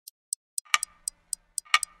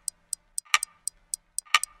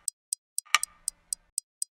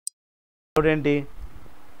Doubt ఏంటి?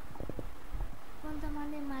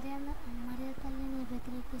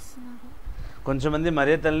 కొంచెంమంది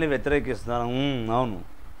మరియ తల్లిని వ్యతిరేకిస్తున్నారు. అవును.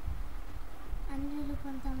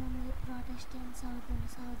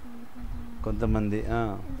 కొంతమంది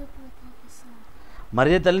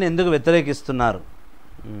మరియ తల్లిని ఎందుకు వ్యతిరేకిస్తున్నారు?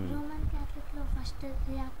 రోమన్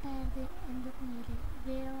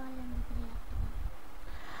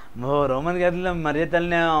క్యాథలిక్లో మరియ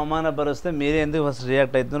తల్లిని అవమానపరుస్తే మీరే ఎందుకు ఫస్ట్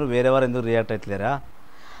రియాక్ట్ అవుతున్నారు, వేరే వారు ఎందుకు రియాక్ట్ అవుతలేరా?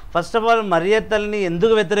 ఫస్ట్ ఆఫ్ ఆల్ మరియ తల్లిని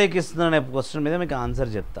ఎందుకు వ్యతిరేకిస్తున్నారు అనే క్వశ్చన్ మీద మీకు ఆన్సర్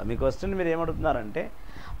చెప్తా. మీ క్వశ్చన్ మీరు ఏమడుగుతున్నారంటే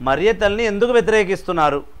మరియ తల్లిని ఎందుకు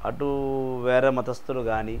వ్యతిరేకిస్తున్నారు, అటు వేరే మతస్థులు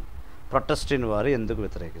కానీ ప్రొటెస్టెంట్ వారు ఎందుకు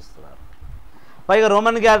వ్యతిరేకిస్తున్నారు, పైగా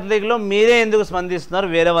రోమన్ క్యాథలిక్లో మీరే ఎందుకు స్పందిస్తున్నారు,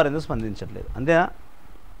 వేరే వారు ఎందుకు స్పందించట్లేదు, అంతేనా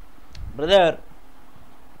బ్రదర్?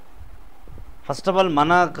 ఫస్ట్ ఆఫ్ ఆల్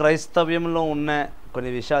మన క్రైస్తవ్యంలో ఉన్న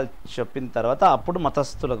కొన్ని విషయాలు చెప్పిన తర్వాత అప్పుడు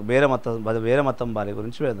మతస్థులకు వేరే మతం వారి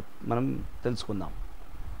గురించి మనం తెలుసుకుందాం.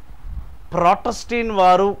 ప్రొటెస్టెంట్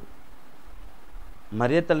వారు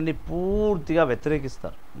మరియ తల్లిని పూర్తిగా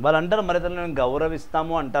వ్యతిరేకిస్తారు. వాళ్ళు అంటారు మరియ తల్లిని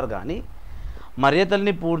గౌరవిస్తాము అంటారు, కానీ మరియ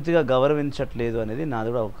తల్లిని పూర్తిగా గౌరవించట్లేదు అనేది నాది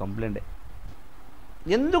కూడా ఒక కంప్లైంటే.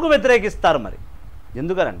 ఎందుకు వ్యతిరేకిస్తారు మరి?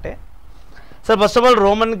 ఎందుకనంటే sir first of all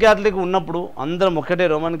Roman Catholic ఉన్నప్పుడు అందరం ఒకటే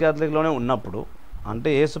రోమన్ క్యాథలిక్లోనే ఉన్నప్పుడు, అంటే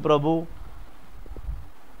యేసు ప్రభు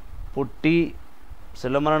పుట్టి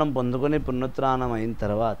శిలమరణం పొందుకొని పునరుత్థానం అయిన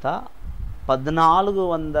తర్వాత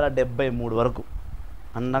 1473 వరకు,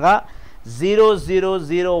 అనగా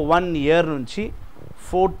 0001 ఇయర్ నుంచి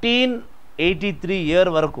 1483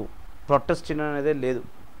 ఇయర్ వరకు ప్రొటెస్టెంట్ అనేది లేదు.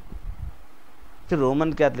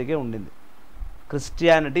 రోమన్ క్యాథలికే ఉండింది,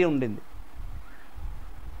 క్రిస్టియానిటీ ఉండింది.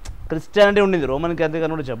 రోమన్ క్యాథలిక్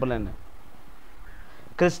అని కూడా చెప్పలేను నేను.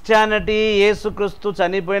 క్రిస్టియానిటీ యేసుక్రీస్తు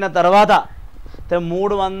చనిపోయిన తర్వాత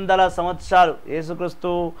 300 సంవత్సరాలు, యేసుక్రీస్తు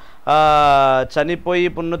చనిపోయి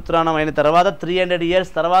పునరుత్థానం అయిన తర్వాత 300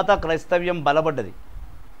 ఇయర్స్ తర్వాత క్రైస్తవ్యం బలపడ్డది.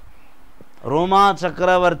 రోమా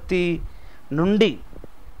చక్రవర్తి నుండి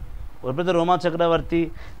ఎప్పుడైతే రోమా చక్రవర్తి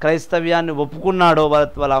క్రైస్తవ్యాన్ని ఒప్పుకున్నాడో,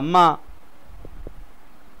 వాళ్ళ అమ్మ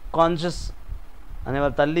కాన్షియస్ అనే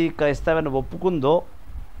వాళ్ళ తల్లి క్రైస్తవ్యాన్ని ఒప్పుకుందో,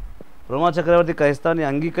 రోమా చక్రవర్తి క్రైస్తవాన్ని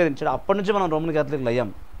అంగీకరించాడు, అప్పటి నుంచి మనం రోమన్ క్యాథలిక్లు అయ్యాం.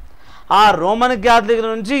 ఆ రోమన్ క్యాథలిక్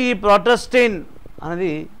నుంచి ఈ ప్రొటెస్టెంట్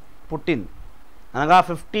అనేది పుట్టింది, అనగా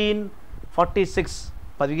 1546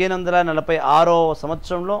 1546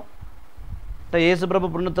 సంవత్సరంలో, అంటే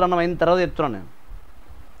యేసుప్రభు పునరుత్థానం అయిన తర్వాత చెప్తున్నాను నేను.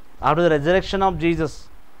 After the resurrection of Jesus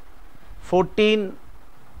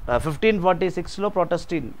 1546లో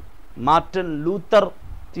Protestant Martin Luther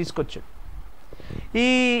తీసుకొచ్చాడు. ఈ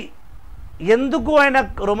ఎందుకు ఆయన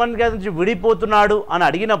రోమన్ క్యాథలిక్ నుంచి విడిపోతున్నాడు అని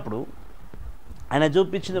అడిగినప్పుడు ఆయన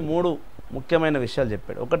చూపించింది 3 ముఖ్యమైన విషయాలు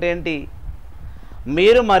చెప్పాడు. ఒకటేంటి,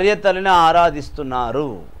 మీరు మరియ తల్లిని ఆరాధిస్తున్నారు,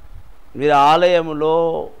 మీరు ఆలయంలో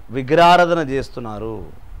విగ్రహారాధన చేస్తున్నారు,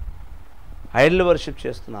 ఐడల్ వర్షిప్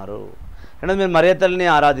చేస్తున్నారు. రెండోది, మీరు మరియ తల్లిని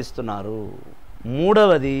ఆరాధిస్తున్నారు.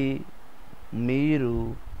 మూడవది, మీరు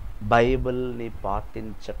బైబిల్ని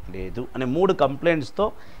పాటించట్లేదు అనే 3 కంప్లైంట్స్తో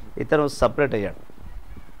ఇతను సపరేట్ అయ్యాడు.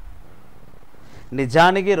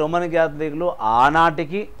 నిజానికి రోమన్ క్యాథలిక్లు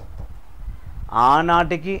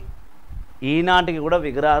ఆనాటికి ఈనాటికి కూడా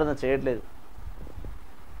విగ్రహారాధన చేయట్లేదు.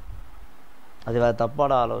 అది వాళ్ళ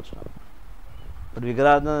తప్పడ ఆలోచన. ఇప్పుడు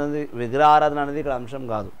విగ్రహారాధన అనేది ఇక్కడ అంశం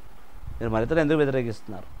కాదు. మీరు మరియ తల్లిని ఎందుకు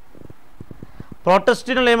వ్యతిరేకిస్తున్నారు?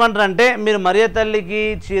 ప్రొటెస్టెంట్లు ఏమంటారంటే, మీరు మరియ తల్లికి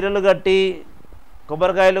చీరలు కట్టి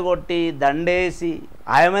కొబ్బరికాయలు కొట్టి దండేసి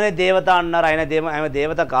ఆయమనే దేవత అన్నారు, ఆమె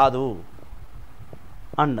దేవత కాదు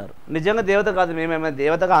అన్నారు. నిజంగా దేవత కాదు, మేమేమైనా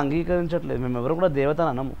దేవతగా అంగీకరించట్లేదు, మేము ఎవరు కూడా దేవతను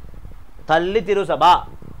అనము. తల్లి తిరుసభ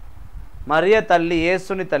మరియ తల్లి,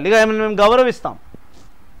 యేసుని తల్లిగా మేము గౌరవిస్తాం.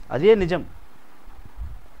 అదే నిజం,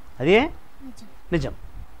 నిజం.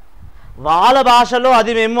 వాళ్ళ భాషలో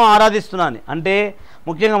అది మేము ఆరాధిస్తున్నాను అంటే,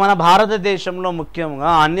 ముఖ్యంగా మన భారతదేశంలో ముఖ్యంగా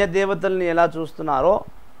అన్య దేవతల్ని ఎలా చూస్తున్నారో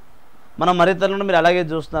మన మరియ తల్లిని మీరు అలాగే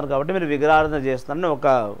చూస్తున్నారు. కాబట్టి మీరు విగ్రహారాధన చేస్తున్నారని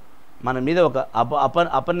మన మీద ఒక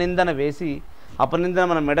అపనిందన వేసి అపనిందన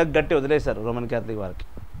మన మెడకు గట్టి వదిలేశారు రోమన్ క్యాథలిక్ వారికి.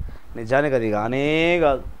 నిజానికి అది కానే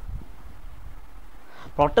కాదు.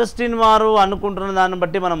 ప్రొటెస్టెంట్ వారు అనుకుంటున్న దాన్ని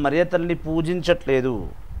బట్టి మనం మరియ తల్లిని పూజించట్లేదు,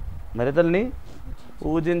 మరియ తల్లిని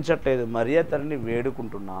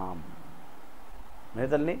వేడుకుంటున్నాం,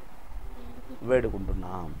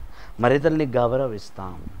 మరియ తల్లిని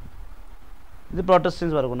గౌరవిస్తాం. ఇది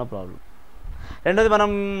ప్రొటెస్టెంట్స్ వరకు ఉన్న ప్రాబ్లం. రెండోది,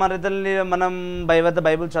 మరియ తల్లి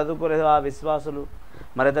బైబిల్ చదువుకోలేదు. ఆ విశ్వాసులు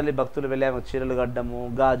మరియ తల్లి భక్తులు వెళ్ళి ఆమెకు చీరలు కట్టడము,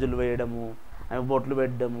 గాజులు వేయడము, ఆమెకు బొట్లు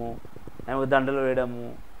పెట్టడము, ఆమెకు దండలు వేయడము,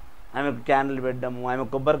 ఆమెకు క్యాండిల్ పెట్టడము, ఆమెకు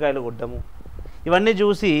కొబ్బరికాయలు కొట్టడము, ఇవన్నీ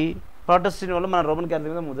చూసి ప్రొటెస్టెంట్ వాళ్ళు మన రోమన్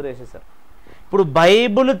క్యాథలిక్ మీద ముద్ర వేసేసారు. ఇప్పుడు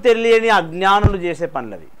బైబిల్ తెలియని అజ్ఞానులు చేసే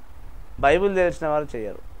పనులవి. బైబిల్ తెలిసిన వారు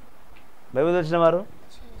చేయరు. బైబిల్ తెలిసిన వారు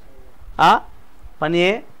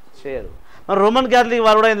పనియే చేయరు. మరి రోమన్ క్యాథలిక్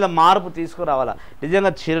వారు కూడా ఇందులో మార్పు తీసుకురావాలా.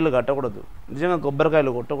 నిజంగా చీరలు కట్టకూడదు, నిజంగా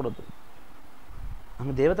కొబ్బరికాయలు కొట్టకూడదు.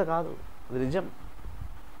 ఆమె దేవత కాదు, అది నిజం.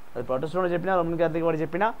 అది ప్రొటెస్టెంట్ చెప్పినా, రోమన్ క్యాథలిక్ వాడు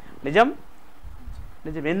చెప్పినా నిజం.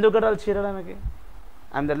 నిజం. ఎందుకు కట్టాలి చీరలు ఆమెకి?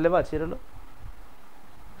 ఆమె తెలియవా చీరలు?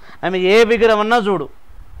 ఆమె ఏ విగ్రహం అన్నా చూడు,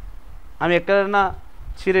 ఆమె ఎక్కడైనా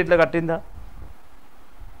చీర ఇట్లా కట్టిందా?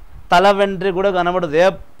 తల వెంట్రి కూడా కనబడదు,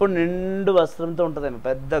 ఎప్పుడు నిండు వస్త్రంతో ఉంటుంది. ఆమె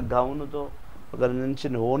పెద్ద గౌనుతో, ఒక నుంచి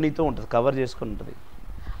ఓనితో ఉంటుంది, కవర్ చేసుకుని ఉంటుంది.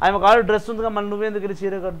 ఆమె కాదు డ్రెస్ ఉందిగా, మళ్ళీ నువ్వెందుకు వెళ్ళి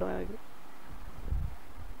చీర కట్టడం ఆమెకి?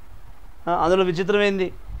 అందులో విచిత్రం ఏంది,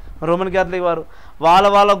 రోమన్ క్యాథలిక్ వారు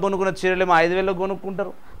వాళ్ళకు కొనుక్కున్న చీరలేమో 5,000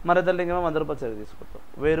 కొనుక్కుంటారు, మరి తల్లికేమో 100 రూపాయల చీర తీసుకొస్తారు,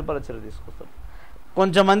 1000 రూపాయల చీర తీసుకొస్తారు.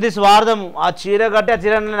 కొంచెం మంది స్వార్థము, ఆ చీర కట్టి ఆ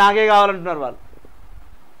చీర నాకే కావాలంటున్నారు. వాళ్ళు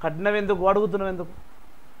కట్టినవి ఎందుకు, అడుగుతున్నావు ఎందుకు?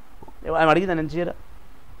 ఆమె అడిగిందా నేను చీర?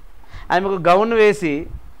 ఆమెకు గౌన్ వేసి,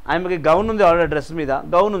 ఆమెకి గౌన్ ఉంది ఆల్రెడీ, డ్రెస్ మీద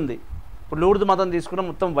గౌన్ ఉంది. ఇప్పుడు లూర్దు మతం తీసుకున్న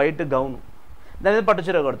మొత్తం వైట్ గౌను, దాని మీద పట్టు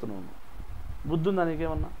చీర కడుతున్నావు. బుద్ధి ఉందా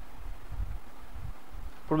నీకేమన్నా?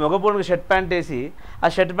 ఇప్పుడు మగపూడికి షర్ట్ ప్యాంట్ వేసి ఆ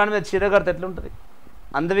షర్ట్ ప్యాంట్ మీద చీర కడితే ఎట్లుంటుంది?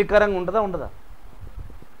 అందవికారంగా ఉంటుందా ఉండదా?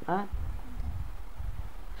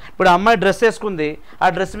 ఇప్పుడు అమ్మాయి డ్రెస్ వేసుకుంది, ఆ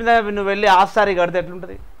డ్రెస్ మీద నువ్వు వెళ్ళి హాఫ్ సారీ కడితే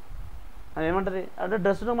ఎట్లుంటుంది? అది ఏమంటుంది? అంటే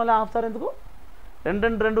డ్రెస్లో మళ్ళీ హాఫ్ సారీ ఎందుకు,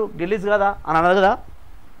 రెండు గిల్లీస్ కదా అని అన్నారు కదా.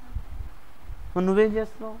 మరి నువ్వేం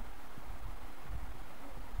చేస్తున్నావు?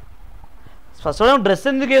 స్పష్టంగా డ్రెస్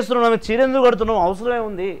ఎందుకు వేస్తున్నావు, ఆమె చీర ఎందుకు కడుతున్నావు? అవసరమే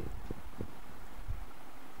ఉంది.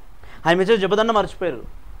 ఆమె మీద జబదన్న మర్చిపోయారు.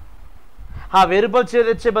 ఆ 1000 రూపాయల చీర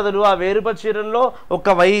తెచ్చే బదులు ఆ 1000 రూపాయల చీరల్లో ఒక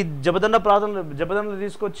జబదన్నలు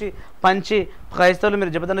తీసుకొచ్చి పంచి, క్రైస్తవులు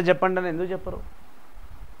మీరు జబదన్న చెప్పండి అని ఎందుకు చెప్పరు?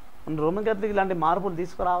 రోమన్ క్యాథలిక్ ఇలాంటి మార్పులు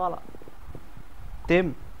తీసుకురావాలా?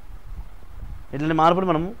 ఇట్లాంటి మార్పులు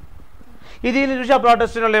మనము దీన్ని చూసి ఆ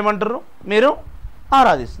ప్రొటెస్టెంట్లు ఏమంటారు? మీరు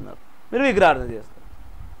ఆరాధిస్తున్నారు, మీరు విగ్రహారాధన చేస్తారు.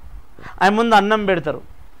 ఆయన ముందు అన్నం పెడతారు.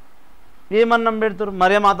 ఏమన్నం పెడతారు?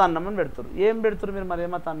 మరియమాత అన్నం అని పెడతారు. ఏం పెడతారు మీరు?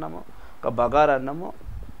 మరియమాత అన్నము, ఒక బగారా అన్నము,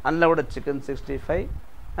 అందులో కూడా చికెన్ 65,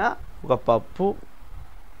 ఒక పప్పు,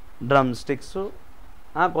 డ్రమ్ స్టిక్స్,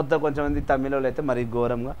 కొంచెంమంది తమిళలో అయితే మరీ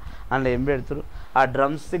ఘోరంగా అందులో ఏం పెడతారు? ఆ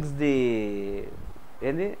డ్రమ్ స్టిక్స్ది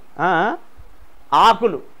ఏంది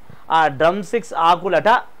ఆకులు, ఆ డ్రమ్ స్టిక్స్ ఆకులట,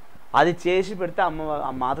 అది చేసి పెడితే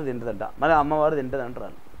ఆ మాత తింటుందంట, మరి అమ్మవారు తింటుంది అంటారు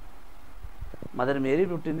వాళ్ళు. మదర్ మేరీ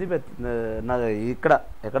పుట్టింది ఇక్కడ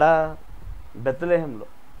ఎక్కడ? బెత్లెహేంలో.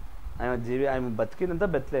 ఆమె బతికిందంతా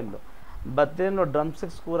బెత్లెహేంలో డ్రమ్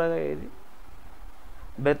స్టిక్స్ కూరగా ఏది?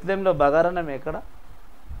 బెత్లెహేంలో బగారన్నం ఎక్కడ?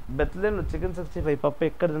 బెత్లెహేంలో చికెన్ 65 పప్పు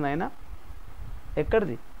ఎక్కడిది నాయన?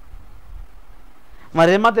 ఎక్కడిది?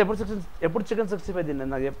 మరేమాత ఎప్పుడు చికెన్ 65 తిన్నది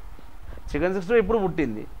నాకు చెప్పు. చికెన్ 65 ఎప్పుడు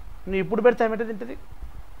పుట్టింది? నువ్వు ఇప్పుడు పెడితే ఆమె తింటుంది?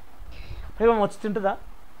 పైగా వచ్చి తింటుందా?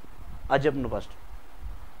 అది చెప్పు నువ్వు ఫస్ట్.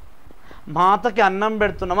 మాతకి అన్నం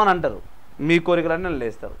పెడుతున్నామని అంటారు, మీ కోరికలన్నీ నన్ను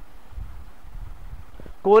లేస్తారు.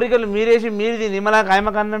 కోరికలు మీరేసి మీరు తిని మళ్ళీ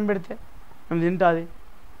ఆయమకు అన్నం పెడితే మేము తింటుంది?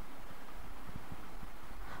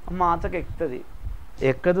 మాతకి ఎక్కుతుంది,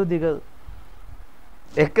 ఎక్కదు దిగదు,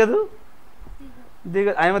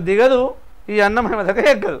 ఆమె దిగదు, ఈ అన్నం ఆమె దగ్గర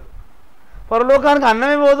ఎక్కదు. పరలోకానికి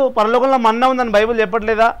అన్నమే పోదు. పరలోకంలో మన్నా ఉందని బైబిల్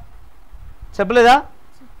చెప్పలేదా?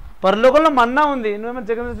 పరలోకంలో మన్నా ఉంది. నువ్వేమో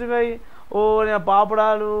చికెన్ 65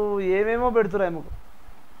 పాపడాలు ఏమేమో పెడుతురా ఆమెకు.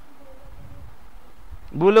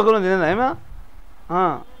 భూలోకంలో తినదా ఏమో?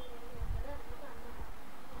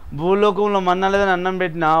 భూలోకంలో మన్నా లేదని అన్నం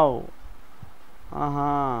పెట్టినావు.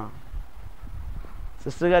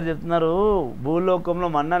 సిస్టర్ గారు చెప్తున్నారు, భూలోకంలో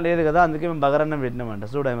మన్నా లేదు కదా, అందుకే మేము బగారన్నం పెట్టినామంట.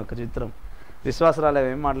 చూడు ఆమె ఒక చిత్రం, విశ్వాసరాలు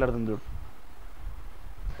ఏం మాట్లాడుతుంది చూడు.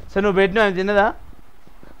 సరే నువ్వు పెట్టినావు, ఆమె తిన్నదా?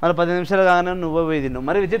 మరి 10 నిమిషాలు కాగానే నువ్వు పోయి తిన్నావు.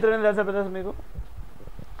 మరి విచిత్రమైన తెలుసా పెద్ద మీకు?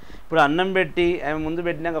 ఇప్పుడు అన్నం పెట్టి ఆమె ముందు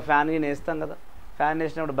పెట్టినాక ఫ్యాన్ గిన్నె వేస్తాం కదా, ఫ్యాన్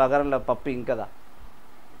వేసినప్పుడు బగారంలో పప్పు ఇంకదా.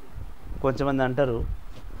 కొంచెమంది అంటారు,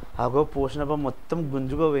 అగో పోషణప మొత్తం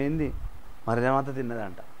గుంజుగో పోయింది, మరేమాత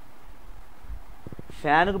తిన్నదంట.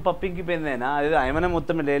 ఫ్యాన్కు పప్పు ఇంకిపోయిందైనా అదే ఆయమనే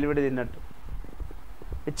మొత్తం లేలివిడి తిన్నట్టు.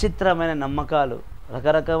 విచిత్రమైన నమ్మకాలు,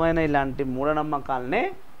 రకరకమైన ఇలాంటి మూఢనమ్మకాలనే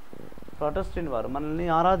ప్రొటెస్టెంట్ వారు మనల్ని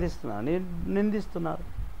ఆరాధిస్తున్నారు, నిందిస్తున్నారు.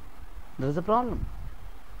 That is the problem.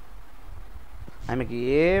 ఆమెకి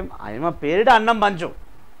ఆమె పేరిట అన్నం పంచు,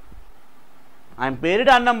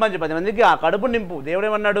 10 మందికి ఆ కడుపు నింపు. దేవుడు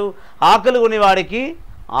ఏమన్నాడు? ఆకలి కొని వాడికి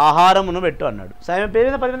ఆహారమును పెట్టు అన్నాడు. సో ఆమె పేరు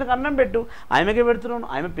మీద 10 మందికి అన్నం పెట్టు. ఆమెకే పెడుతున్నాను,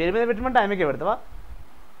 ఆమె పేరు మీద పెట్టమంటే ఆమెకే పెడతావా?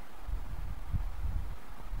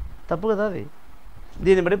 తప్పు కదా అది.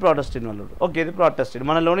 దీన్ని బట్టి ప్రొటెస్టెంట్ వాళ్ళు ఓకే, ఇది ప్రొటెస్టెంట్.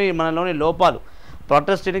 మనలోని లోపాలు.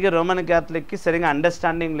 ప్రొటెస్టెంట్కి రోమన్ క్యాథలిక్కి సరిగా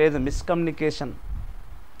అండర్స్టాండింగ్ లేదు, మిస్కమ్యూనికేషన్.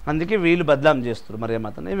 అందుకే వీళ్ళు బదలాం చేస్తారు,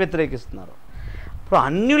 మరియమాతని వ్యతిరేకిస్తున్నారు. ఇప్పుడు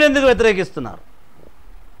అన్యులు ఎందుకు వ్యతిరేకిస్తున్నారు?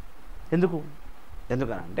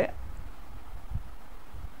 ఎందుకనంటే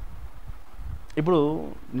ఇప్పుడు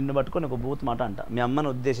నిన్ను పట్టుకొని ఒక బూత్ మాట అంట, మీ అమ్మని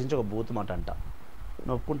ఉద్దేశించి ఒక బూత్ మాట అంట,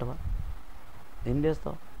 నువ్వు ఒప్పుకుంటావా? ఏం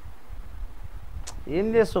చేస్తావు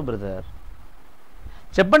బ్రదర్?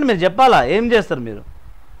 చెప్పండి, మీరు చెప్పాలా? ఏం చేస్తారు మీరు?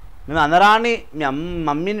 మేము అందరాన్ని మీ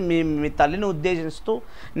మమ్మీని మీ తల్లిని ఉద్దేశిస్తూ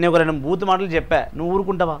నేను ఒక 2 బూత్ మాటలు చెప్పా, నువ్వు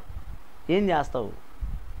ఊరుకుంటావా? ఏం చేస్తావు?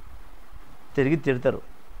 తిరిగి తిడతారు.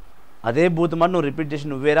 అదే బూత్ మాట నువ్వు రిపీట్ చేసి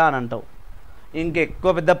నువ్వేరా అని అంటావు. ఇంకెక్కువ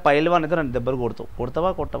పెద్ద పైల్వాన్ అయితే నన్ను దెబ్బలు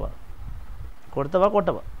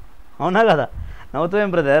కొడతావా? అవునా కదా? నవ్వుతావేం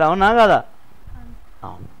బ్రదర్? అవునా కదా?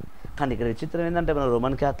 అవును. కానీ ఇక్కడ విచిత్రం ఏంటంటే మన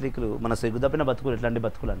రోమన్ క్యాథలిక్లు, మన సిగ్గుదప్పిన బతుకులు ఎట్లాంటి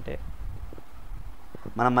బతుకులు అంటే,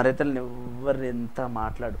 మన మర్యాదలను ఎవరు ఎంత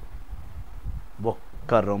మాట్లాడు,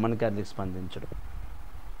 ఒక్క రోమన్ క్యాథలిక్ స్పందించడు.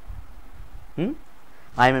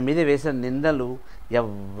 ఆమె మీద వేసిన నిందలు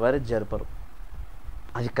ఎవ్వరు జరపరు.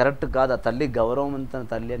 అది కరెక్ట్ కాదు, ఆ తల్లి గౌరవవంతమైన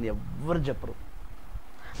తల్లి అని ఎవ్వరు చెప్పరు.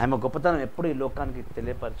 ఆమె గొప్పతనం ఎప్పుడు ఈ లోకానికి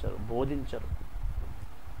తెలియపరచరు, బోధించరు.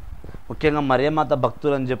 ముఖ్యంగా మరియమాత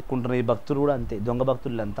భక్తులు అని చెప్పుకుంటున్న ఈ భక్తులు కూడా అంతే, దొంగ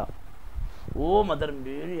భక్తులు అంతా. ఓ మదర్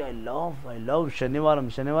మేరీ ఐ లవ్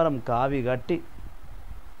శనివారం కావి గట్టి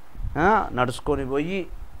నడుచుకొని పోయి,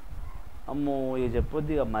 అమ్మో ఇక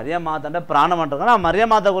చెప్పొద్ది, ఇక మరియమాత అంటే ప్రాణం అంటారు. కానీ ఆ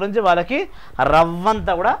మరియమాత గురించి వాళ్ళకి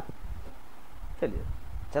రవ్వంతా కూడా తెలియదు.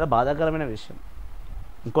 చాలా బాధాకరమైన విషయం.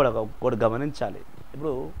 ఇంకోటి గమనించాలి.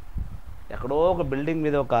 ఇప్పుడు ఎక్కడో ఒక బిల్డింగ్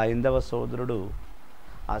మీద ఒక హైందవ సోదరుడు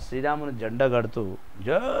ఆ శ్రీరాముని జెండా కడుతూ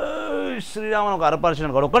జై శ్రీరాముని ఒక అరపరిచిన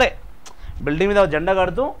అనుకో, ఒక్కడే బిల్డింగ్ మీద ఒక జెండా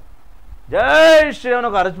కడుతూ జై శ్రీరాముని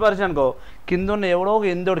ఒక అరపరిచిన అనుకో, కింద ఉన్న ఎవడో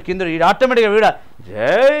ఒక కింద ఈ ఆటోమేటిక్గా వీడ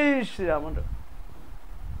జై శ్రీరామ్ అంటాడు.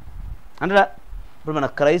 అంటే ఇప్పుడు మన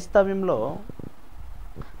క్రైస్తవ్యంలో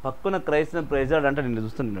పక్కన క్రైస్తవం ప్రైజరాడు అంటే నిన్ను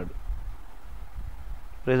చూస్తున్నాడు.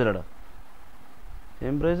 ప్రైజరాడా?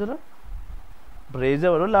 ఏం ప్రైజరా?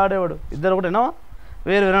 ప్రైజేవాడు లాడేవాడు ఇద్దరు ఒకటేనా?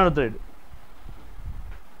 వేరు అడుగుతాడు.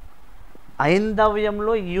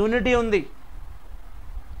 హైందవ్యంలో యూనిటీ ఉంది,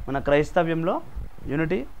 మన క్రైస్తవ్యంలో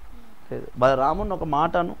యూనిటీ లేదు. రాముని ఒక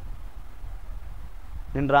మాటను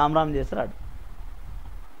నేను రామ్ చేస్తాడు.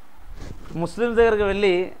 ముస్లిమ్స్ దగ్గరికి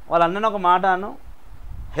వెళ్ళి వాళ్ళ అన్నని ఒక మాట అను,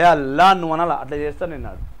 హే అల్లా నువ్వు అనాల, అట్లా చేస్తాను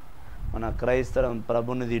నిన్నాడు. మన క్రైస్తవం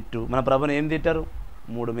ప్రభుని తిట్టు, మన ప్రభుని ఏం తిట్టారు?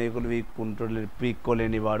 3 మేకులు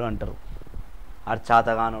పీక్కోలేని వాడు అంటారు, ఆడు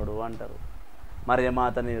చాతగానోడు అంటారు,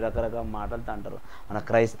 మరియమాతని రకరకాల మాటలతో అంటారు. మన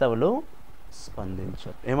క్రైస్తవులు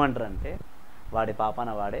స్పందించారు. ఏమంటారంటే వాడి పాపాన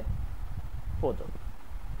వాడే పోతాడు,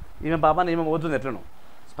 ఈమె పాపాన ఈమె పోతుంది, ఎట్లను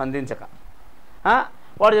స్పందించక.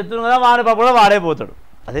 వాడు చెప్తున్నాడు కదా వాడి పాప కూడా వాడే పోతాడు.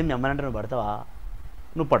 అదే మీ అమ్మని అంటే నువ్వు పడతావా?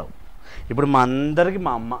 నువ్వు పడవు. ఇప్పుడు మా అందరికీ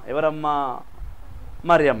మా అమ్మ ఎవరమ్మా?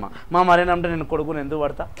 మరియమ్మ. మా మరియమ్మ అంటే నేను కొడుకుని ఎందుకు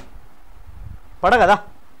పడతా? పడ కదా.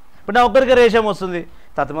 ఇప్పుడు నా ఒక్కరికి రేషం వస్తుంది,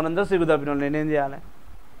 తత్మనందరూ సిగ్గు తప్పిన నేనేం చేయాలి?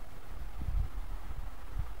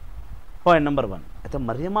 Point number 1. అయితే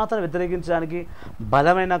మరియమాతను వ్యతిరేకించడానికి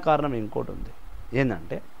బలమైన కారణం ఇంకోటి ఉంది.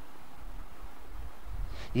 ఏంటంటే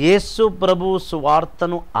యేసు ప్రభు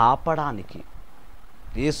సువార్తను ఆపడానికి,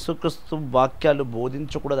 యేసుక్రీస్తు వాక్యాలు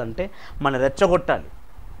బోధించకూడదంటే మనం రెచ్చగొట్టాలి.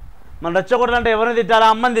 మనం రెచ్చగొట్టాలంటే ఎవరిని తిట్టాలా?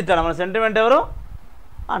 అమ్మని తిట్టాలా? మన సెంటిమెంట్ ఎవరు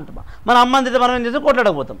అంటమా? మన అమ్మని తిట్టే మనం ఏం చేస్తే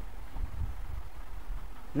కొట్లాడకపోతాం.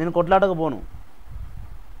 నేను కొట్లాడకపోను,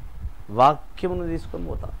 వాక్యమును తీసుకొని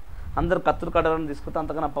పోతా. అందరు కత్తులు కట్టాలని తీసుకొస్తే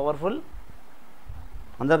అంతకన్నా పవర్ఫుల్,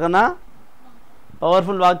 అందరికన్నా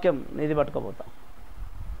పవర్ఫుల్ వాక్యం నీది పట్టుకోపోతా.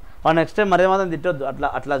 వాడు నెక్స్ట్ టైం మరే మాత్రం తిట్టొద్దు,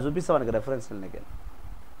 అట్లా చూపిస్తా వానికి రెఫరెన్స్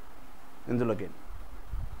ఇందులోకి.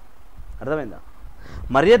 అర్థమైందా?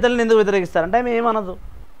 మర్యాదల్ని ఎందుకు వ్యతిరేకిస్తారంటే ఆమె ఏమనదు,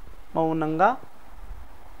 మౌనంగా.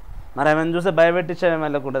 మరి ఆమెను చూస్తే భయపెట్టించే ఆమె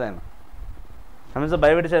వెళ్ళకుంటుంది. ఆమె చూస్తే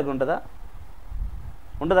భయపెట్టించే ఉంటుందా?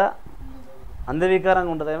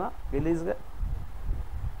 అందవికారంగా ఉంటుంది ఏమో, రిలీజ్గా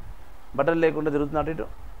బట్టలు లేకుండా తిరుగుతున్నట్టు ఇటు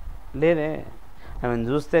లేనే. ఆమెను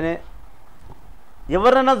చూస్తేనే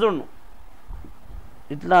ఎవరైనా చూడను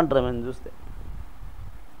ఇట్లా అంటారు. ఆమెను చూస్తే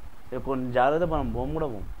కొన్ని జాగ్రత్త మనం బొమ్మ కూడా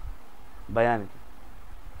పోం భయానికి.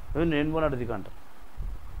 నేను పోయినట్టు దిక్కు అంటారు.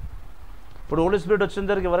 ఇప్పుడు హోలీ స్పిరిట్ వచ్చిన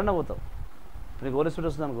దగ్గరికి ఎవరైనా పోతావు. నీకు హోలీ స్పిరిట్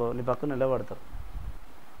వస్తుంది అనుకో, నీ పక్కన నిలబడతారు.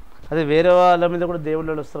 అదే వేరే వాళ్ళ మీద కూడా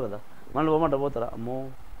దేవుళ్ళు వస్తారు కదా, మళ్ళీ పోమంట పోతారా? అమ్మో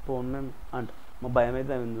పోను మేము అంటారు. మా భయం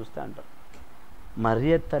అయితే ఆమెను చూస్తే అంటారు.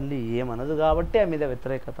 మరియ తల్లి ఏమనదు కాబట్టి ఆమె మీద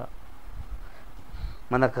వ్యతిరేకత.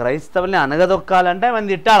 మన క్రైస్తవుల్ని అనగదొక్కాలంటే ఆమెను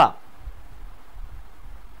తిట్టాలా,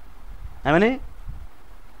 ఆమెని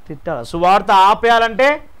తిట్టాలా. సువార్త ఆపేయాలంటే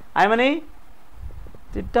ఆమెని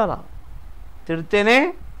తిట్టాలా, తిడితేనే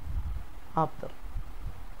ఆపుతారు.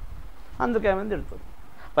 అందుకే ఆమెను తిడుతుంది.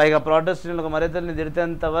 పైగా ప్రొటెస్టెంట్లకు మరియ తల్లిని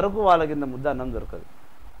తిడితేంత వరకు వాళ్ళ కింద ముద్ద అన్నం దొరకదు.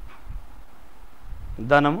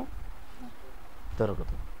 ధనము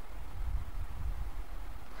దొరుకుతుంది.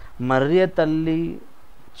 మరియ తల్లి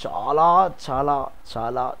చాలా చాలా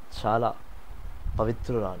చాలా చాలా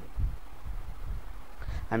పవిత్రురాలు.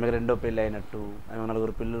 ఆమెకు రెండో పెళ్ళి అయినట్టు, ఆమె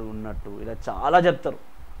 4 పిల్లలు ఉన్నట్టు, ఇలా చాలా చెప్తారు.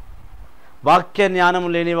 వాక్య జ్ఞానం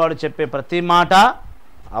లేనివాడు చెప్పే ప్రతి మాట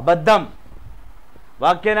అబద్ధం.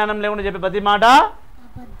 వాక్య జ్ఞానం లేకుండా చెప్పే ప్రతి మాట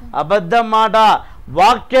అబద్ధం మాట.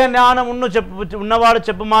 వాక్య జ్ఞానం ఉన్నవాడు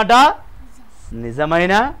చెప్పు మాట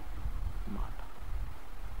నిజమైన మాట.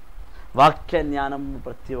 వాక్య జ్ఞానం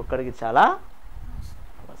ప్రతి ఒక్కడికి చాలా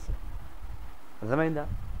అవసరం.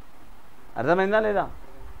 అర్థమైందా లేదా?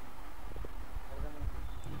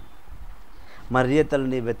 మరియ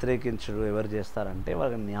తల్లిని వ్యతిరేకించడం ఎవరు చేస్తారంటే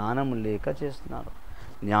వాళ్ళకి జ్ఞానం లేక చేస్తున్నారు.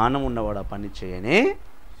 జ్ఞానం ఉన్నవాడు ఆ పని చేయడు.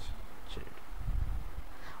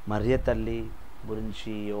 మరియ తల్లి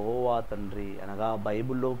గురించి యెహోవా తండ్రి అనగా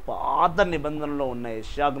బైబిల్లో పాత నిబంధనలో ఉన్న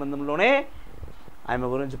యెషయా గ్రంథంలోనే ఆమె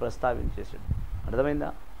గురించి ప్రస్తావించేసాడు. అర్థమైందా?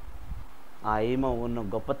 ఆమె ఉన్న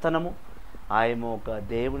గొప్పతనము, ఆమె ఒక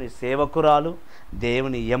దేవుని సేవకురాలు,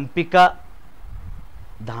 దేవుని ఎంపిక,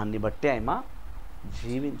 దాన్ని బట్టి ఆమె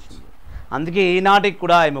జీవించింది. అందుకే ఈనాటికి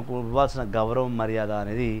కూడా ఆమెకు ఇవ్వాల్సిన గౌరవం మర్యాద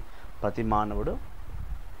అనేది ప్రతి మానవుడు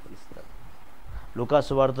ఇస్తాడు. లూకా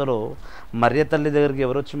సువార్తలో మరియ తల్లి దగ్గరికి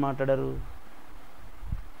ఎవరు వచ్చి మాట్లాడారు?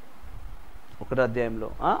 1వ అధ్యాయంలో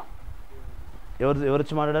ఎవరు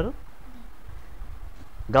వచ్చి మాట్లాడారు?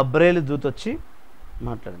 గబ్రియేలు దూత వచ్చి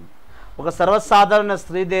మాట్లాడింది. ఒక సర్వసాధారణ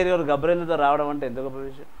స్త్రీ దగ్గర గబ్రియేలుతో రావడం అంటే ఎంత గొప్ప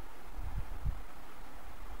విషయం.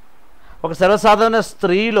 ఒక సర్వసాధారణ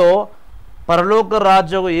స్త్రీలో పరలోక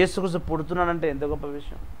రాజ్యం యేసుక్రీస్తు పుడుతున్నాడంటే ఎంత గొప్ప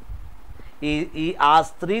విషయం. ఆ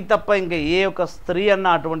స్త్రీ తప్ప ఇంకా ఏ ఒక్క స్త్రీ అన్న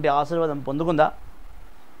అటువంటి ఆశీర్వాదం పొందుకుందా?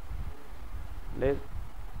 లేదు.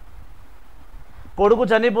 కొడుకు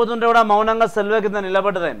చనిపోతుంటే కూడా మౌనంగా సెలవు కింద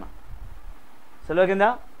నిలబడ్డదాయమ్మ. సెలవు కింద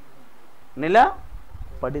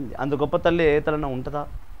నిలబడింది. అంత గొప్ప తల్లి ఏ తలన ఉంటుందా?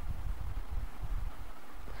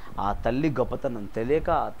 ఆ తల్లి గొప్పతనం తెలియక,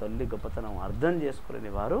 ఆ తల్లి గొప్పతనం అర్థం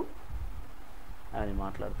చేసుకోలేని వారు ఆయన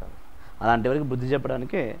మాట్లాడతారు. అలాంటి వారికి బుద్ధి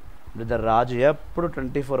చెప్పడానికే బ్రదర్ రాజు ఎప్పుడు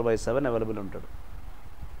 24/7 అవైలబుల్ ఉంటాడు.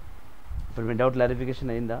 ఇప్పుడు మీ డౌట్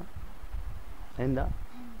క్లారిఫికేషన్ అయిందా?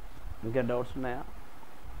 ఇంకా డౌట్స్ ఉన్నాయా?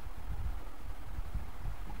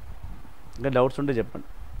 ఇంకా డౌట్స్ ఉంటే చెప్పండి.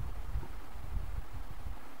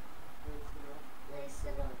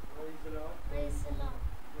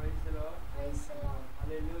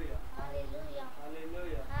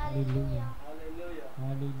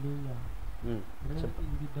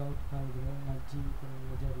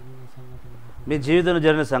 మీ జీవితంలో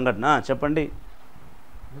జరిగిన సంఘటన చెప్పండి.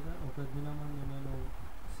 ఒక దినం నేను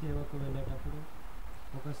సేవకు వెళ్ళేటప్పుడు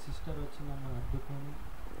ఒక సిస్టర్ వచ్చి నన్ను అడ్డుకొని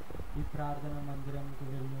ఈ ప్రార్థన మందిరంకి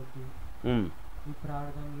వెళ్ళొద్దు, ఈ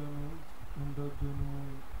ప్రార్థనలో ఉండొద్దు, నువ్వు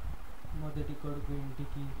మొదటి కొడుకు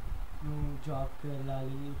ఇంటికి నువ్వు జాబ్కి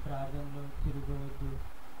వెళ్ళాలి, ఈ ప్రార్థనలో తిరగవద్దు,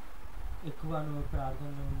 ఎక్కువ నువ్వు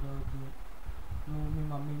ప్రార్థనలో ఉండవద్దు, నువ్వు మీ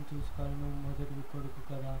మమ్మీని చూసుకోవాలి, నువ్వు మొదటి కొడుకు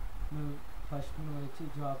కదా, నువ్వు ఫస్ట్ నువ్వు వచ్చి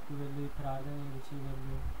జాబ్కి వెళ్ళి ప్రార్థన చేసి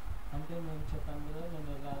వెళ్ళు అంటే నేను చెప్పాను కదా నేను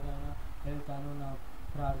ఎలాగైనా వెళ్తాను నా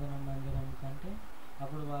ప్రార్థన మందిరం కంటే.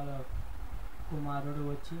 అప్పుడు వాళ్ళ కుమారుడు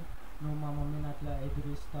వచ్చి నువ్వు మా మమ్మీని అట్లా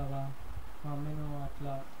ఎదిరిస్తావా, మా మమ్మీ నువ్వు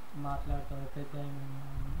అట్లా మాట్లాడతావా పెద్ద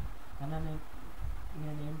అన్న.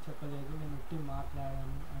 నేనేం చెప్పలేదు, నేను ఉట్టి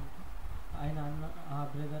మాట్లాడాను అంటే ఆయన ఆ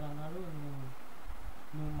బ్రదర్ అన్నాడు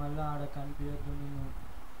నువ్వు మళ్ళీ ఆడ కనిపించొద్దు, నేను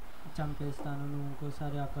చంపేస్తాను, నువ్వు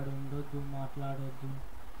ఇంకోసారి అక్కడ ఉండొద్దు, మాట్లాడొద్దు,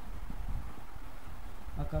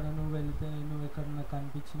 అక్కడ నువ్వు వెళ్తే నువ్వు ఎక్కడన్నా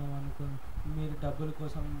కనిపించినావు అనుకో, మీరు డబ్బుల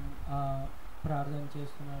కోసం ప్రార్థన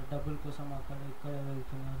చేస్తున్నారు, డబ్బుల కోసం అక్కడ ఇక్కడ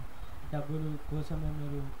వెళ్తున్నారు, డబ్బుల కోసమే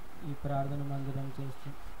మీరు ఈ ప్రార్థన మందిరం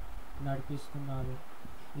నడిపిస్తున్నారు,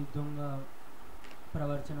 ఈ దొంగ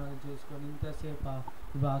ప్రవచనాలు చేసుకొని ఇంతసేపు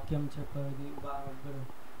వాక్యం చెప్పేది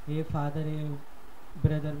ఏ ఫాదర్ ఏ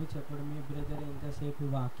బ్రదర్వి చెప్పడు, మీ బ్రదర్ ఎంతసేపు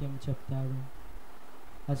వాక్యం చెప్తాడు,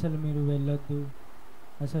 అసలు మీరు వెళ్ళొద్దు,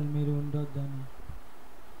 అసలు మీరు ఉండొద్దని.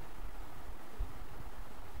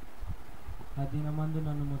 ఆ దినమందు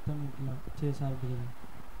నన్ను మొత్తం ఇట్లా చేశారు బ్రదర్.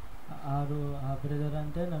 ఆ బ్రదర్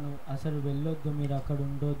అంటే నన్ను అసలు వెళ్ళొద్దు, మీరు అక్కడ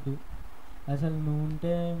ఉండొద్దు, అసలు నువ్వు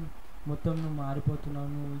ఉంటే మొత్తం నువ్వు మారిపోతున్నావు,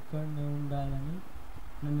 నువ్వు ఇక్కడనే ఉండాలని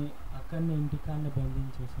నన్ను అక్కడనే ఇంటికాడనే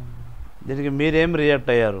బంధించేశాను. దీనికి మీరేం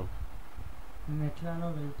రియాక్ట్ అయ్యారు? నేను ఎట్లానో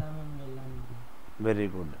వెళ్తానని వెళ్ళాను. Very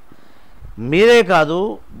good. మీరే కాదు,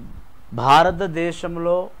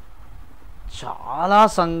 భారతదేశంలో చాలా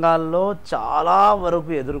సంఘాల్లో చాలా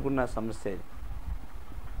వరకు ఎదుర్కొన్న సమస్య ఇది.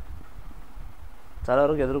 చాలా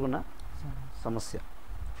వరకు ఎదుర్కొన్న సమస్య.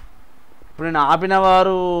 ఇప్పుడు నేను ఆపిన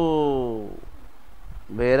వారు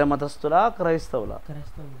వేరే మతస్థులా క్రైస్తవులా?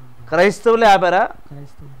 క్రైస్తవులే ఆపారా?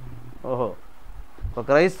 ఓహో, ఒక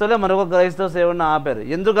క్రైస్తవులే మరొక క్రైస్తవ సేవను ఆపారు.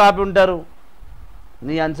 ఎందుకు ఆపి ఉంటారు?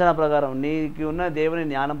 నీ అంచనా ప్రకారం, నీకు ఉన్న దేవుని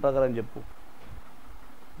జ్ఞానం ప్రకారం చెప్పు.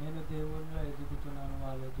 నేను దేవునిలో ఎదుగుతున్నాను,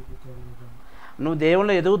 వాళ్ళు ఎదుగుతలేదు. నువ్వు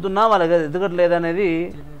దేవుళ్ళు ఎదుగుతున్నా వాళ్ళకి ఎదగట్లేదు అనేది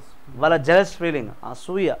వాళ్ళ జెలస్ ఫీలింగ్,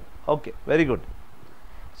 అసూయ. Okay, very good.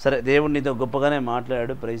 సరే, దేవుడు నీతో గొప్పగానే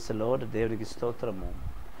మాట్లాడాడు. Praise the lord. దేవునికి స్తోత్రము.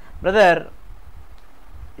 బ్రదర్,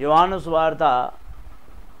 యోహాను సువార్త,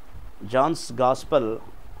 జాన్స్ గాస్పల్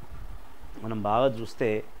మనం బాగా చూస్తే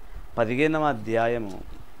 15వ అధ్యాయము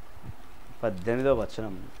 18వ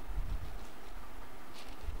వచనం.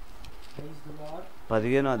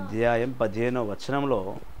 15వ అధ్యాయం 15వ వచనంలో,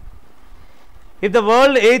 if the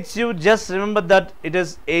world hates you, just remember that it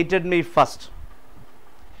has hated me first.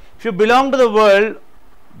 If you belong to the world,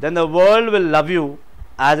 then the world will love you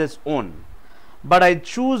as its own. But I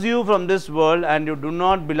choose you from this world and you do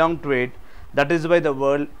not belong to it. That is why the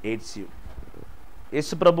world hates you.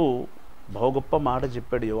 యేసు ప్రభు బహు గొప్ప మాట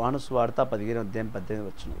చెప్పాడు. యోహాను సువార్త 15వ అధ్యాయం 18వ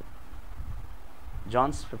వచనం.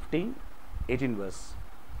 Johne's 15:18 verse.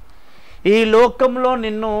 ఈ లోకంలో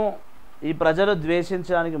నిన్ను ఈ ప్రజలు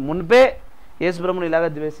ద్వేషించడానికి మునిపే యేసుప్రభుని ఇలాగ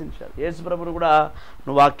ద్వేషించారు. యేసుప్రభుని కూడా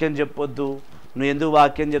నువ్వు వాక్యం చెప్పొద్దు, నువ్వు ఎందుకు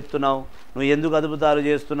వాక్యం చెప్తున్నావు, నువ్వు ఎందుకు అద్భుతాలు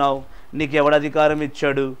చేస్తున్నావు, నీకు ఎవడు అధికారం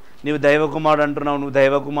ఇచ్చాడు, నీవు దైవకుమారుడు అంటున్నావు, నువ్వు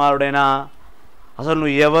దైవకుమారుడైనా, అసలు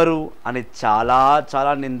నువ్వు ఎవరు అని చాలా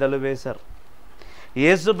చాలా నిందలు వేశారు.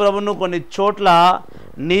 యేసుప్రభును కొన్ని చోట్ల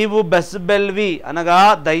నీవు బెస్బెల్వి అనగా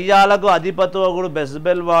దయ్యాలకు అధిపతివగుడు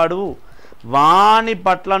బెస్బెల్ వాడు, వాని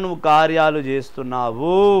పట్ల నువ్వు కార్యాలు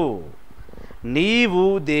చేస్తున్నావు, నీవు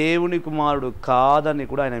దేవుని కుమారుడు కాదని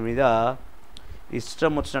కూడా ఆయన మీద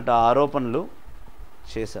ఇష్టం వచ్చినట్టు ఆరోపణలు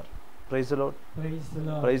చేశారు. Praise the lord,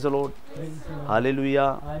 praise the lord, హల్లెలూయా,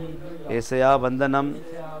 యేసయ్యా వందనం,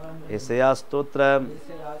 యేసయ్యా స్తోత్రం.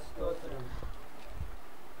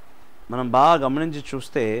 మనం బాగా గమనించి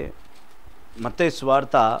చూస్తే మత్తయి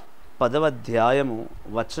సువార్త 10వ అధ్యాయము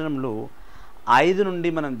వచనములు 5 నుండి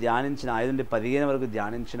మనం ధ్యానించిన 5 నుండి 15 వరకు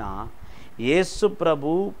ధ్యానించిన యేసు ప్రభు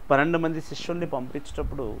 12 మంది శిష్యుల్ని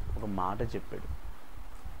పంపించేటప్పుడు ఒక మాట చెప్పాడు.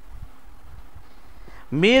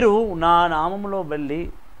 మీరు నా నామములో వెళ్ళి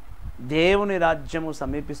దేవుని రాజ్యము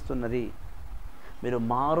సమీపిస్తున్నది, మీరు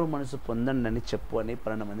మారు మనసు పొందండి అని చెప్పు అని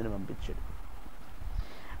 12 మందిని పంపించాడు.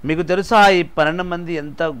 మీకు తెలుసా ఈ 12 మంది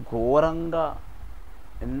ఎంత ఘోరంగా,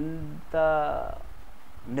 ఎంత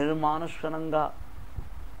నిర్మానుష్యంగా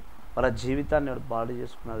వాళ్ళ జీవితాన్ని పాడు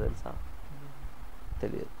చేసుకున్నారో తెలుసా?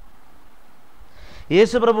 తెలియదు.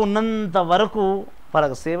 యేసుప్రభు ఉన్నంత వరకు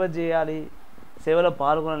వాళ్ళకి సేవ చేయాలి, సేవలో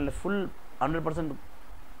పాల్గొనాలని 100%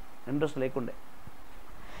 ఇంట్రెస్ట్ లేకుండే.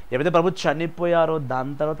 ఎప్పుడైతే ప్రభు చనిపోయారో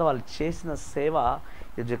దాని తర్వాత వాళ్ళు చేసిన సేవ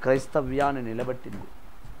ఇది క్రైస్తవ్యాన్ని నిలబెట్టింది.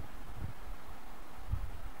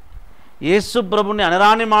 యేసు ప్రభుని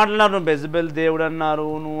అనరాని మాట్లాడినారు. నువ్వు బెజ్బెల్ దేవుడు అన్నారు,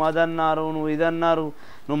 నువ్వు అదన్నారు, నువ్వు ఇదన్నారు,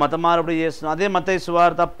 నువ్వు మత మార్పిడి చేస్తున్నావు. అదే మత్తయి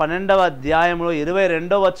సువార్త 12వ అధ్యాయంలో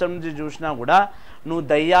 22వ వచనం నుంచి చూసినా కూడా నువ్వు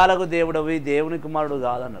దయ్యాలకు దేవుడవి, దేవుని కుమారుడు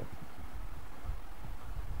కాదన్నారు.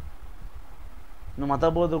 నువ్వు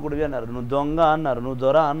మతబోధకుడివి అన్నారు, నువ్వు దొంగ అన్నారు, నువ్వు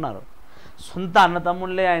దొర అన్నారు. సొంత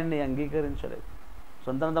అన్నతమ్ముళ్ళే ఆయన్ని అంగీకరించలేదు.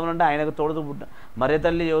 సొంత అన్నతమ్ములు అంటే ఆయనకు తోడు పుట్టిన మరే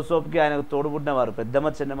తల్లి యోసేపుకి ఆయనకు తోడు పుట్టినవారు,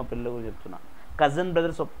 పెద్దమ్మ చిన్నమ్మ పిల్లలు చెప్తున్నా, కజిన్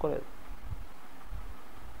బ్రదర్స్ ఒప్పుకోలేదు.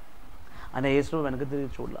 ఆయన యేసు వెనక తిరిగి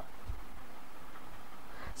చూడలా.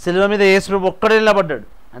 శిలువ మీద యేసు ఒక్కడే నిలబడ్డాడు.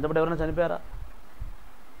 అంతప్పుడు ఎవరైనా చనిపోయారా?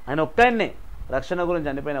 ఆయన ఒక్కఆయన్నే రక్షణ గురించి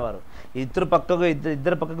చనిపోయిన వారు. ఇద్దరు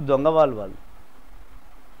పక్కకు దొంగ వాళ్ళు.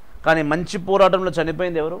 కానీ మంచి పోరాటంలో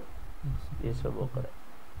చనిపోయింది ఎవరు? యేసు ఒక్కడే.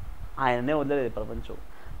 ఆయననే వదిలేదు ప్రపంచం.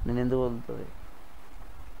 నేను ఎందుకు వదులుతుంది?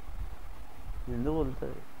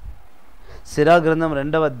 సిరా గ్రంథం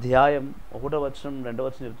 2వ అధ్యాయం 1వ వచనం 2వ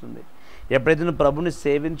వచనం చెప్తుంది, ఎప్పుడైతే నువ్వు ప్రభుని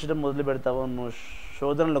సేవించడం మొదలు పెడతావో నువ్వు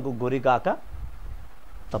శోధనలకు గురి కాక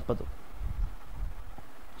తప్పదు.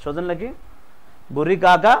 శోధనలకి గురి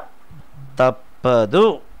కాక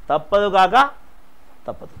తప్పదు కాక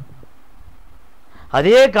తప్పదు.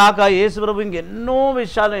 అదే కాక యేసు ప్రభు ఇంకెన్నో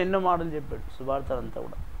విషయాలు, ఎన్నో మాటలు చెప్పాడు సువార్తలంతా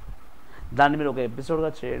కూడా. దాన్ని మీరు ఒక ఎపిసోడ్గా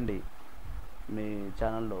చేయండి మీ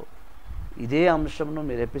ఛానల్లో. ఇదే అంశంను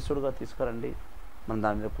మీరు ఎపిసోడ్గా తీసుకురండి, మనం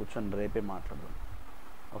దాని మీద కూర్చొని రేపే మాట్లాడదాం.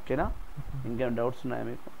 ఓకేనా? ఇంకేం డౌట్స్ ఉన్నాయా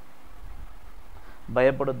మీకు?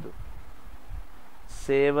 భయపడొద్దు.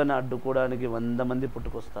 సేవను అడ్డుకోవడానికి 100 మంది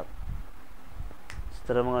పుట్టుకొస్తారు.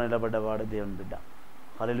 స్థిరంగా నిలబడ్డవాడు దేవుని బిడ్డ.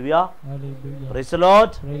 హల్లెలూయా, ప్రైజ్ ది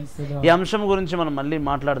లార్డ్. ఈ అంశం గురించి మనం మళ్ళీ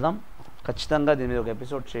మాట్లాడదాం. ఖచ్చితంగా దీని మీద ఒక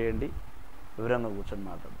ఎపిసోడ్ చేయండి, వివరంగా కూర్చొని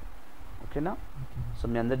మాట్లాడదాం. ఓకేనా? సో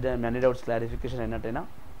మీ అన్ని డౌట్స్ క్లారిఫికేషన్ అయినట్టేనా?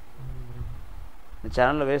 మీ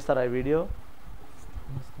ఛానల్లో వేస్తారా ఈ వీడియో?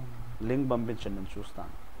 లింక్ పంపించండి, నేను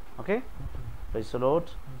చూస్తాను. Okay, praise the lord.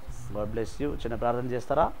 God bless you. చిన్న ప్రార్థన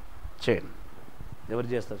చేస్తారా? చేయండి. ఎవరు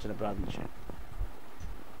చేస్తారు? చిన్న ప్రార్థన చేయండి.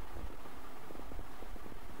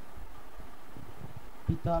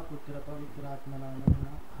 పితా పుత్ర పవిత్రాత్మ నామమున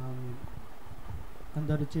ఆమేన్.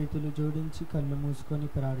 అందరు చేతులు జోడించి కళ్ళు మూసుకొని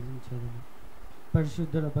ప్రార్థించేదని.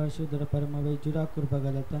 పరిశుద్ధుడ పరిశుద్ధుడ పరమ వైద్యుడ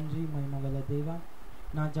కృపగల తండ్రి, మహిమగల దేవ,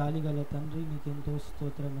 నా జాలి గల తండ్రి, నీకెంతో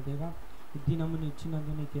స్తోత్రము దేవా. ఈ దినమును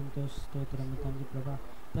ఇచ్చినందుకు నీకెంతో స్తోత్రము తండ్రి ప్రభా.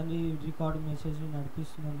 తండ్రి రికార్డు మెసేజ్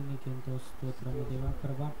నడిపిస్తున్నందుకు నీకెంతో స్తోత్రము దేవా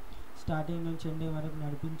ప్రభా. స్టార్టింగ్ నుంచి ఎండే వరకు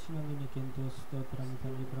నడిపించినందుకు నీకెంతో స్తోత్రము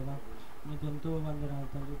తండ్రి ప్రభా. నీకెంతో వందనాలు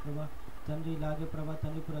తండ్రి ప్రభా. తండ్రి ఇలాగే ప్రభా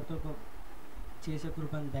తండ్రి ప్రతి ఒక్క చేసే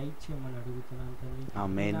కృపను దయచేయమని అడుగుతున్నాను తండ్రి.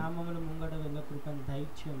 ఆమేన్. నామముల ముంగడ వెళ్ళ కృపను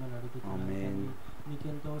దయచేయమని అడుగుతున్నాను ఆమేన్. తండ్రి.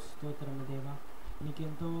 నీకెంతో స్తోత్రము దేవా.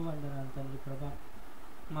 నీకెంతో వందనాలు తండ్రి ప్రభా.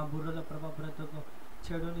 మా బుర్రల ప్రభా ప్రతి ఒక్క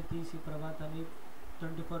చెడుని తీసి ప్రభా తండ్రి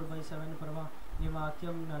 24/7 ప్రభా నీ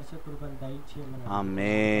వాక్యం నడిచే కృపను దయచేయమని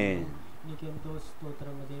ఆమేన్. నీకెంతో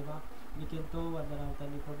స్తోత్రము దేవా. నీకెంతో వందనాలు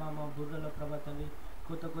తండ్రి ప్రభా. మా బుర్రల ప్రభా తండ్రి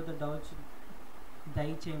కొత్త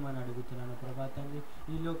దయచేయమని అడుగుతున్నాను ప్రభా తండ్రి.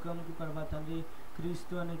 ఈ లోకంకి ప్రభా తండ్రి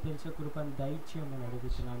క్రీస్తు అని తెలిసే కృపను దయచేయమని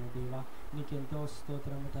అడుగుతున్నాను దేవా. నీకెంతో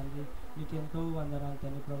స్తోత్రము తండ్రి. నీకెంతో వందనాలు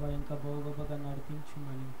తండ్రి ప్రభా. ఇంకా గొప్పగా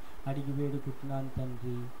నడిపించమని అడిగి వేడుకుంటున్నాను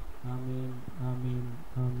తండ్రి. ఆమేన్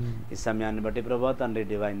ఆమేన్ ఆమేన్. ఈ సమయాన్ని బట్టి ప్రభా తండ్రి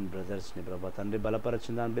డివైన్ బ్రదర్స్ని ప్రభా తండ్రి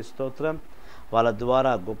బలపరిచిన దానికి స్తోత్రం. వాళ్ళ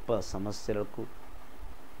ద్వారా గొప్ప సమస్యలకు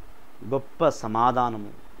గొప్ప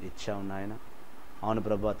సమాధానము ఇచ్చావు నాయన. అవును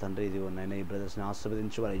ప్రభా తండ్రి, ఇది నాయన ఈ బ్రదర్స్ని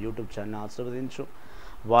ఆశీర్వదించు, వాళ్ళ యూట్యూబ్ ఛానల్ని ఆశీర్వదించు.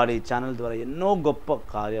 వాడి ఛానల్ ద్వారా ఎన్నో గొప్ప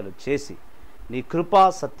కార్యాలు చేసి నీ కృపా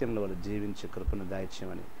సత్యంలో వాళ్ళు జీవించే కృపను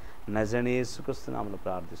దయచేయమని నజరేయుడైన యేసుక్రీస్తు నామములో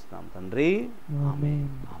ప్రార్థిస్తున్నాం తండ్రి. ఆమేన్.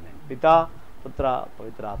 ఆమేన్. పితా పుత్ర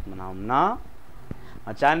పవిత్ర ఆత్మ నామమున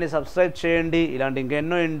మా ఛానల్ని సబ్స్క్రైబ్ చేయండి. ఇలాంటి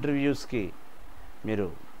ఇంకెన్నో ఇంటర్వ్యూస్కి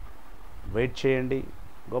మీరు వెయిట్ చేయండి.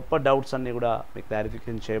 గొప్ప డౌట్స్ అన్నీ కూడా మీకు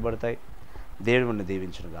క్లారిఫికేషన్ చేయబడతాయి. దేవుడు మిమ్మల్ని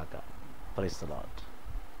దీవించును గాక. Praise the lord.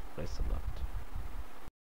 Praise the lord.